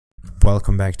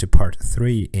welcome back to part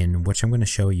 3, in which I'm going to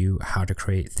show you how to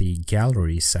create the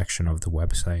gallery section of the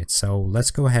website. So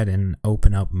let's go ahead and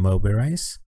open up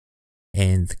Mobirise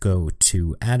and go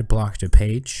to add block to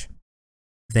page.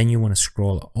 Then you want to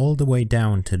scroll all the way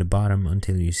down to the bottom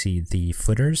until you see the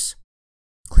footers.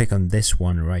 Click on this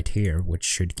one right here, which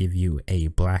should give you a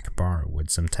black bar with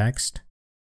some text.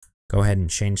 Go ahead and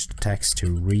change the text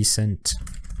to recent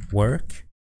work.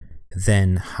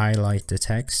 Then highlight the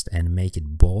text and make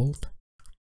it bold.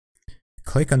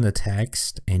 Click on the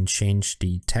text and change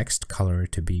the text color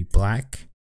to be black.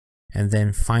 And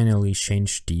then finally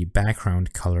change the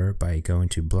background color by going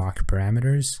to block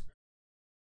parameters,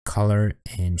 color,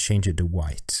 and change it to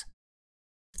white.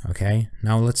 Okay,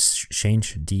 now let's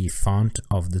change the font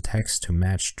of the text to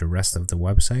match the rest of the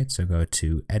website. So go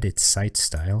to edit site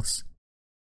styles,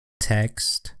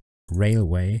 text,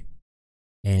 railway,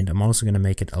 and I'm also going to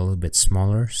make it a little bit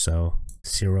smaller, so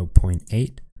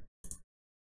 0.8,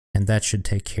 and that should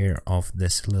take care of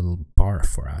this little bar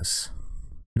for us.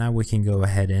 Now we can go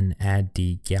ahead and add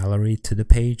the gallery to the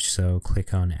page, so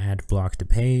click on add block to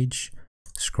page,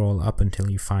 scroll up until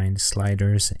you find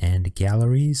sliders and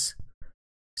galleries,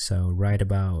 so right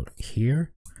about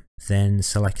here, then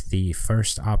select the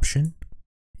first option,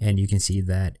 and you can see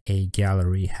that a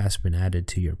gallery has been added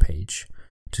to your page.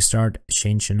 To start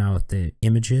changing out the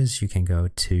images, you can go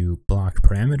to block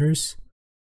parameters,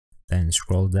 then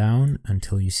scroll down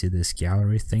until you see this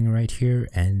gallery thing right here,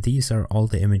 and these are all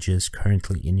the images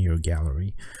currently in your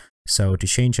gallery. So to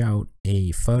change out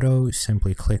a photo,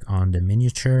 simply click on the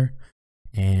miniature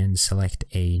and select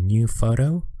a new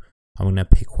photo. I'm going to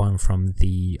pick one from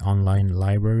the online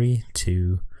library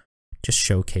to just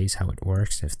showcase how it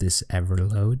works if this ever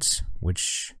loads,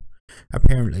 which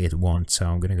apparently it won't, so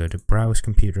I'm going to go to browse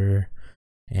computer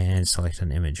and select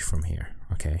an image from here.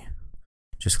 Okay,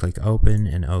 just click open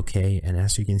and OK, and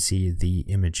as you can see, the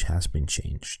image has been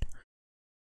changed.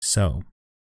 So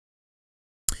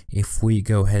if we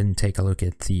go ahead and take a look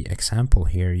at the example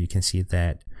here, you can see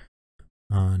that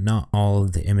not all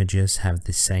of the images have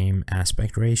the same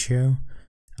aspect ratio.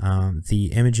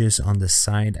 The images on the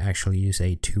side actually use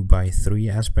a 2:3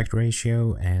 aspect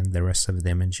ratio, and the rest of the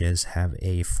images have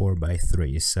a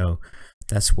 4:3. So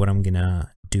that's what I'm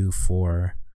gonna do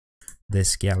for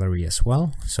this gallery as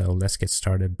well. So let's get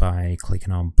started by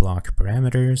clicking on block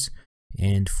parameters,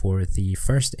 and for the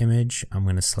first image I'm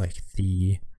gonna select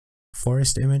the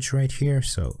forest image right here,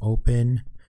 so open,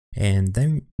 and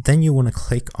then you want to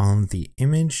click on the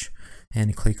image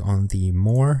and click on the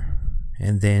more.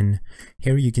 And then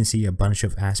here you can see a bunch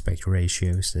of aspect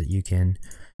ratios that you can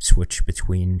switch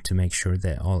between to make sure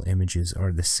that all images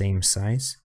are the same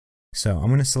size. So I'm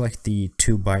going to select the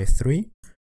 2:3.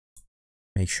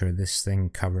 Make sure this thing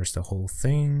covers the whole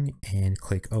thing and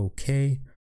click OK.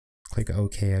 Click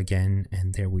OK again,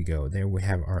 and there we go. There we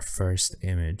have our first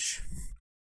image.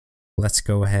 Let's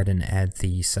go ahead and add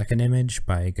the second image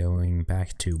by going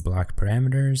back to block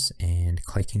parameters and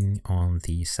clicking on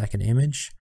the second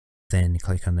image. Then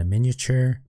click on the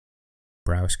miniature,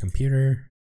 browse computer,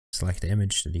 select the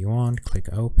image that you want, click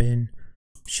open,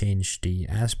 change the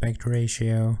aspect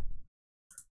ratio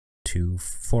to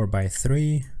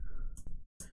 4:3,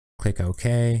 click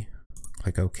OK,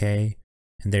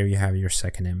 and there you have your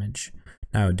second image.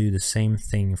 Now do the same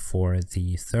thing for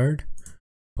the third.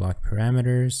 Block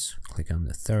parameters, click on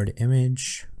the third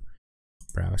image,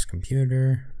 browse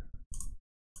computer,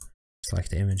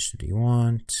 select the image that you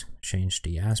want, change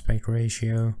the aspect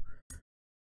ratio,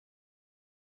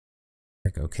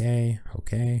 click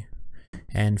OK,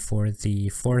 and for the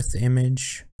fourth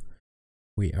image,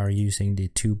 we are using the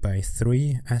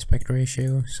 2:3 aspect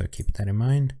ratio, so keep that in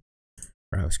mind.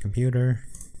 Browse computer,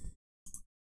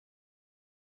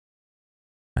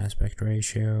 aspect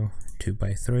ratio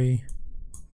 2:3,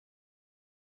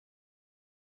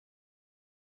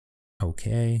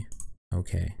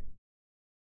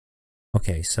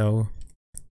 Okay, so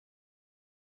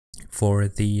for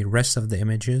the rest of the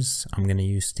images, I'm going to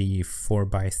use the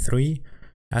 4:3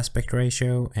 aspect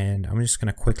ratio, and I'm just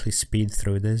going to quickly speed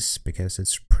through this because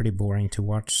it's pretty boring to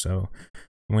watch, so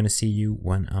I'm going to see you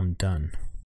when I'm done.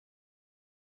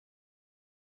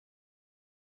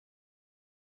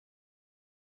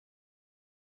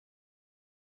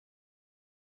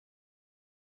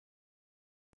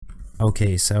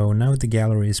 Okay, so now the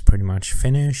gallery is pretty much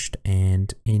finished,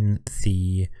 and in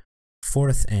the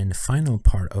fourth and final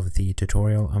part of the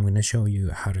tutorial, I'm going to show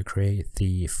you how to create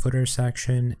the footer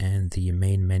section and the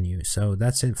main menu. So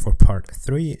that's it for part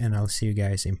 3, and I'll see you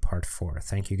guys in part 4.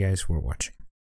 Thank you guys for watching.